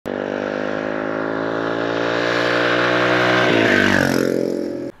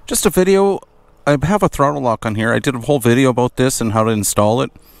Just a video. I have a throttle lock on here. I did a whole video about this and how to install it.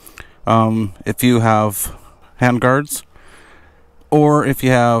 If you have handguards or if you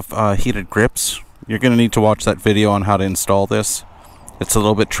have heated grips, you're going to need to watch that video on how to install this. It's a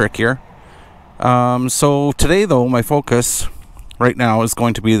little bit trickier. So today though, my focus right now is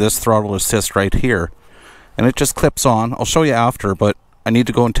going to be this throttle assist right here. And it just clips on. I'll show you after, but I need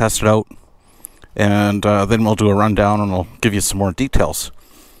to go and test it out. And then we'll do a rundown and I'll give you some more details.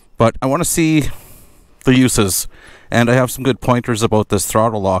 But I want to see the uses. And I have some good pointers about this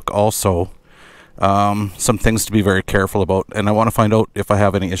throttle lock also. Some things to be very careful about. And I want to find out if I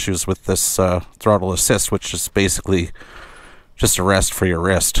have any issues with this throttle assist, which is basically just a rest for your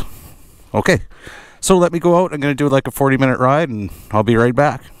wrist. Okay, so let me go out. I'm going to do like a 40-minute ride and I'll be right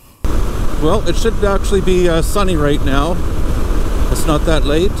back. Well, it should actually be sunny right now. It's not that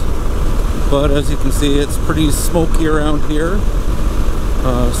late, but as you can see, it's pretty smoky around here.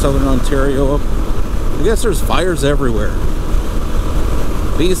 Southern Ontario. I guess there's fires everywhere.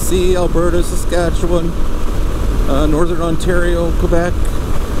 BC, Alberta, Saskatchewan, Northern Ontario, Quebec,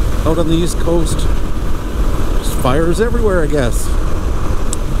 out on the East Coast. There's fires everywhere, I guess.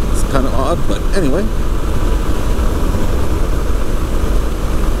 It's kind of odd, but anyway.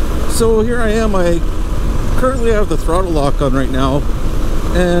 So here I am. I currently have the throttle lock on right now,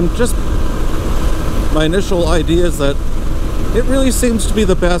 and just my initial idea is that it really seems to be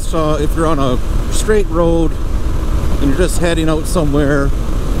the best if you're on a straight road and you're just heading out somewhere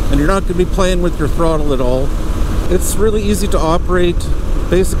and you're not going to be playing with your throttle at all. It's really easy to operate.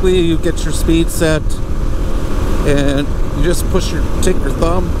 Basically, you get your speed set and you just take your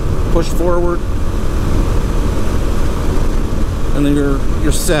thumb, push forward, and then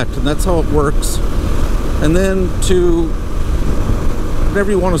you're set, and that's how it works. And then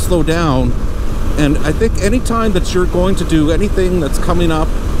whenever you want to slow down, and I think anytime that you're going to do anything that's coming up,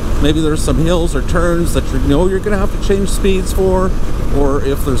 maybe there's some hills or turns that you know you're going to have to change speeds for, or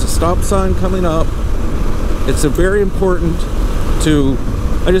if there's a stop sign coming up, it's very important to,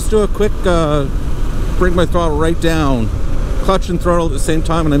 I just do a quick, bring my throttle right down, clutch and throttle at the same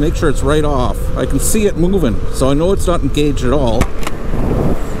time, and I make sure it's right off. I can see it moving, so I know it's not engaged at all.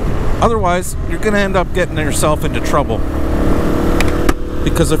 Otherwise, you're going to end up getting yourself into trouble.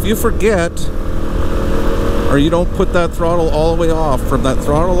 Because if you forget, or you don't put that throttle all the way off from that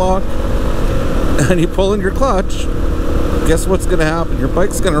throttle lock, and you pull in your clutch, guess what's going to happen? Your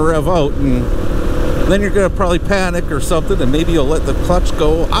bike's going to rev out, and then you're going to probably panic or something, and maybe you'll let the clutch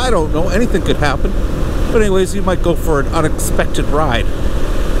go. I don't know. Anything could happen. But anyways, you might go for an unexpected ride.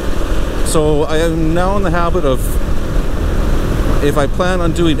 So I am now in the habit of, if I plan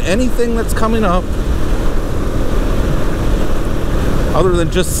on doing anything that's coming up, other than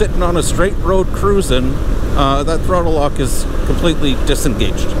just sitting on a straight road cruising, that throttle lock is completely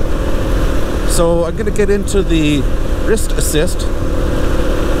disengaged. So I'm going to get into the wrist assist.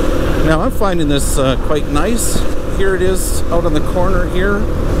 Now I'm finding this quite nice. Here it is out on the corner here.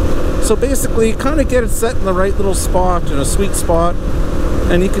 So basically, kind of get it set in the right little spot, in a sweet spot,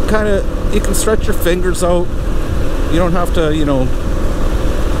 and you can stretch your fingers out. You don't have to, you know,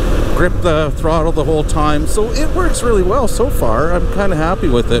 grip the throttle the whole time. So it works really well so far. I'm kind of happy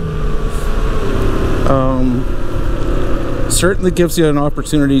with it. Certainly gives you an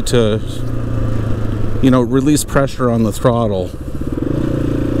opportunity to, you know, release pressure on the throttle.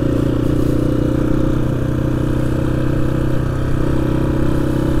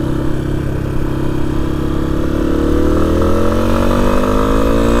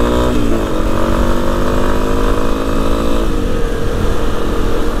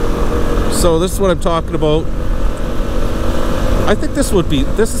 So this is what I'm talking about. I think this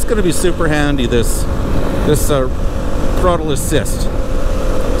is going to be super handy, this throttle assist.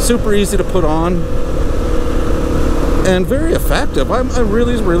 Super easy to put on and very effective. I'm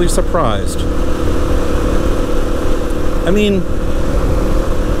really surprised. I mean,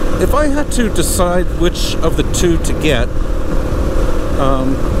 if I had to decide which of the two to get,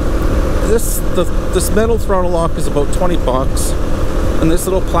 this metal throttle lock is about 20 bucks. And this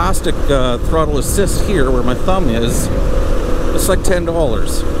little plastic throttle assist here, where my thumb is, it's like $10.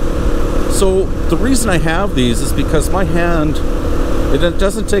 So the reason I have these is because my hand, it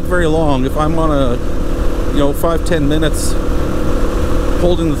doesn't take very long. If I'm on a, 5-10 minutes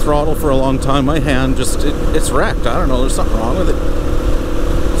holding the throttle for a long time, my hand just, it's wrecked. I don't know, there's something wrong with it.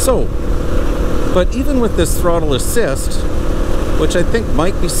 So, but even with this throttle assist, which I think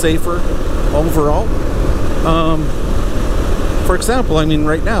might be safer overall, for example, I mean,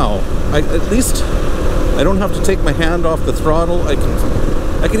 right now, at least I don't have to take my hand off the throttle. I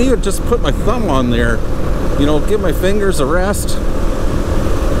can even just put my thumb on there, give my fingers a rest,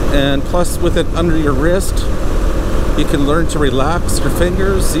 And plus, with it under your wrist, you can learn to relax your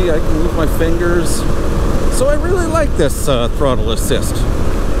fingers. See, I can move my fingers. So I really like this throttle assist.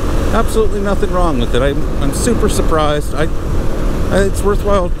 Absolutely nothing wrong with it. I'm super surprised. It's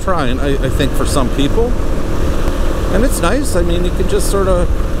worthwhile trying, I think, for some people. And it's nice. I mean, you can just sort of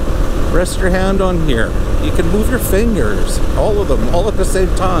rest your hand on here. You can move your fingers, all of them, all at the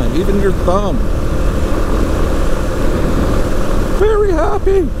same time, even your thumb. Very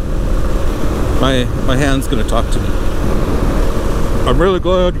happy. My hand's gonna talk to me. I'm really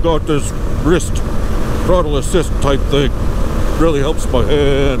glad you got this wrist throttle assist type thing. Really helps my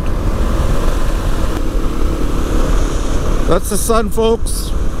hand. That's the sun,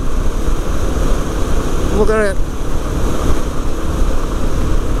 folks. Look at it.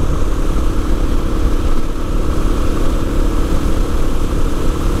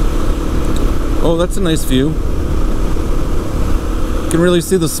 Oh, that's a nice view. You can really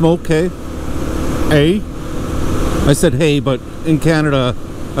see the smoke, hey? Hey? I said hey, but in Canada,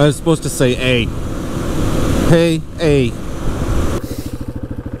 I was supposed to say a. Hey, a.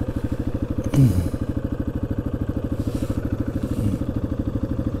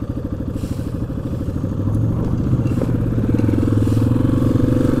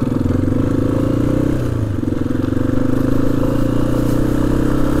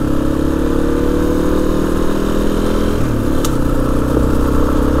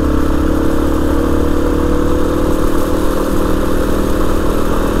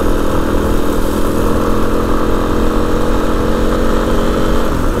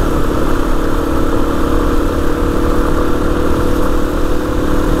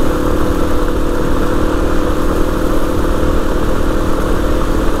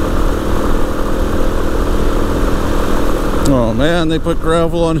 Oh man, they put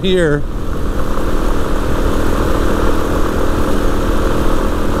gravel on here.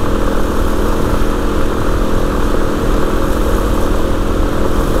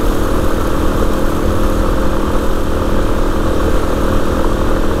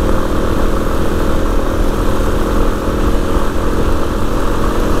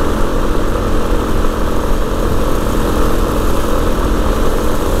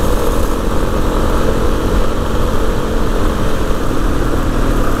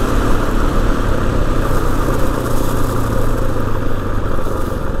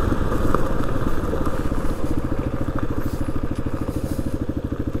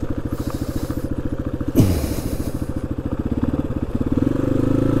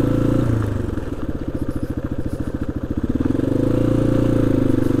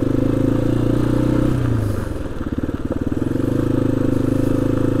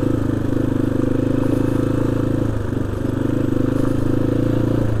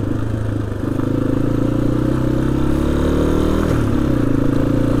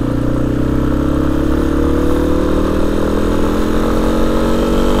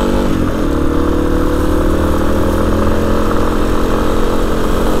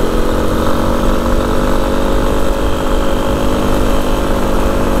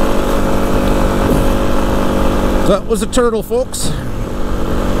 That was a turtle, folks.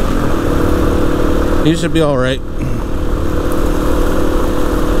 He should be alright.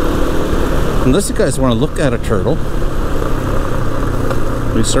 Unless you guys want to look at a turtle.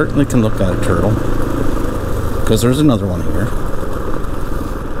 We certainly can look at a turtle. Because there's another one here.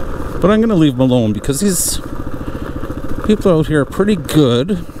 But I'm going to leave him alone because these people out here are pretty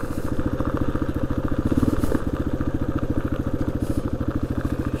good.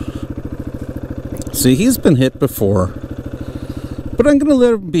 See, he's been hit before, but I'm gonna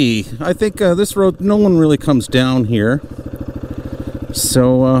let him be. I think this road, no one really comes down here.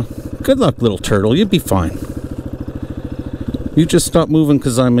 So, good luck, little turtle. You'd be fine. You just stop moving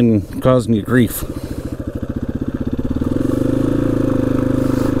because I'm causing you grief.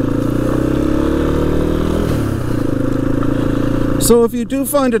 So if you do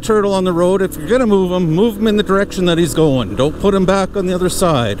find a turtle on the road, if you're gonna move him in the direction that he's going. Don't put him back on the other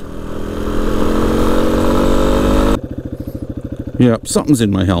side. Yep, something's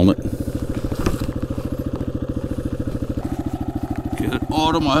in my helmet. Get it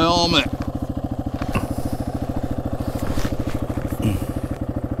out of my helmet.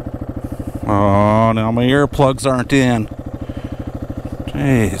 Oh, now my earplugs aren't in.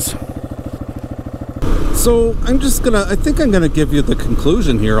 Jeez. So, I think I'm gonna give you the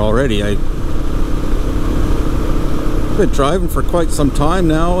conclusion here already. I've been driving for quite some time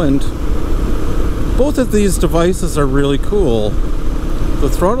now, and both of these devices are really cool. The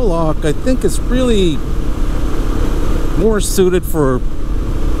throttle lock, I think, is really more suited for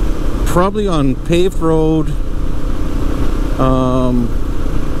probably on paved road,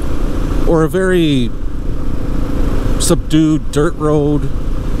 or a very subdued dirt road.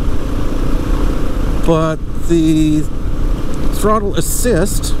 But the throttle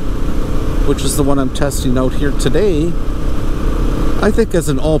assist, which is the one I'm testing out here today, I think as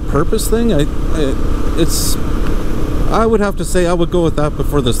an all-purpose thing, I would have to say I would go with that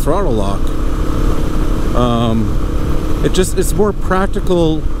before this throttle lock. It's more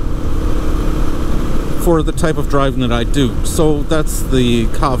practical for the type of driving that I do. So that's the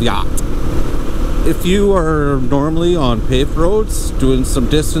caveat. If you are normally on paved roads doing some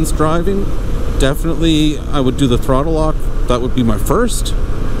distance driving, definitely I would do the throttle lock. That would be my first.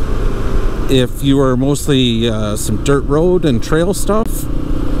 If you are mostly some dirt road and trail stuff,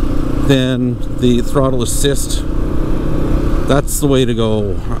 then the throttle assist, that's the way to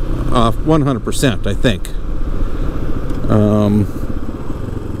go, 100%, I think.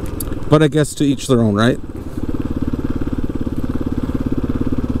 But I guess to each their own, right?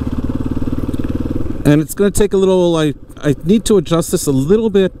 And it's going to take a little, I need to adjust this a little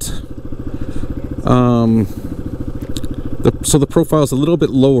bit, so the profile is a little bit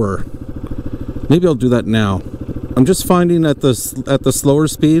lower. Maybe I'll do that now. I'm just finding at the slower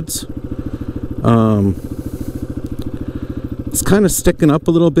speeds, it's kind of sticking up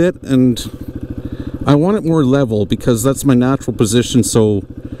a little bit, and I want it more level because that's my natural position. So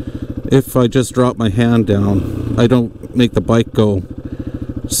if I just drop my hand down, I don't make the bike go.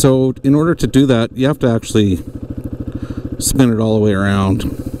 So in order to do that, you have to actually spin it all the way around.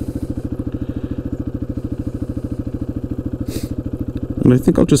 And I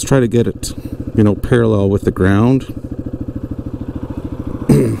think I'll just try to get it, you know, parallel with the ground.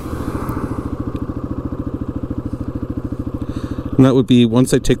 And that would be,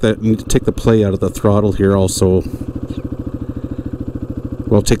 once I take the play out of the throttle here also,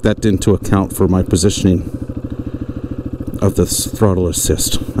 well, take that into account for my positioning of the throttle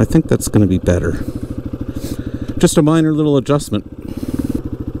assist. I think that's going to be better. Just a minor little adjustment.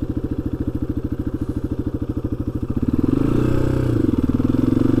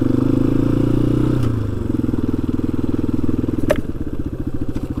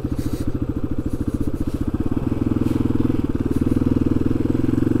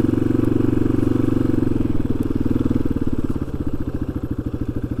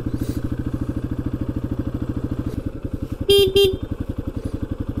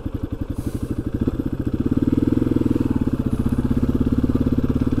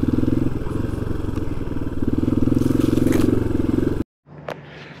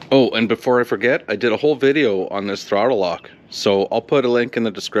 Oh, and before I forget, I did a whole video on this throttle lock, so I'll put a link in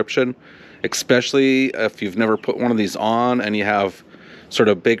the description, especially if you've never put one of these on and you have sort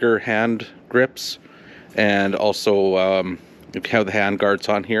of bigger hand grips, and also if you have the hand guards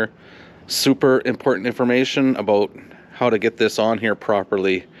on here. Super important information about how to get this on here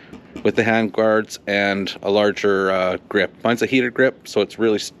properly with the hand guards and a larger grip. Mine's a heated grip, so it's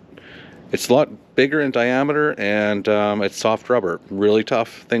a lot bigger in diameter, and it's soft rubber. Really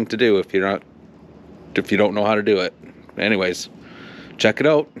tough thing to do if you don't know how to do it. Anyways, check it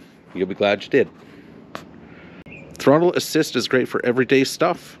out. You'll be glad you did. Throttle assist is great for everyday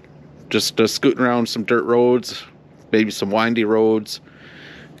stuff. Just scooting around some dirt roads, maybe some windy roads.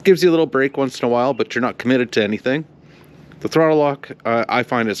 It gives you a little break once in a while, but you're not committed to anything. The throttle lock, I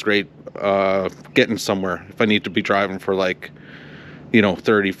find it's great getting somewhere. If I need to be driving for like, you know,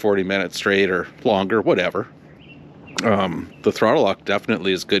 30-40 minutes straight or longer, whatever, the throttle lock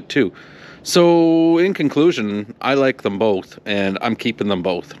definitely is good too. So in conclusion, I like them both, and I'm keeping them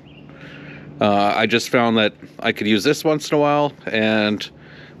both. I just found that I could use this once in a while, and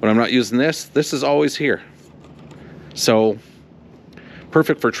when I'm not using this is always here. So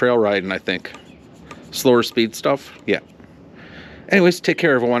perfect for trail riding, I think. Slower speed stuff, yeah. Anyways, take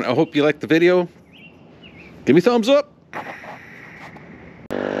care everyone. I hope you liked the video. Give me a thumbs up.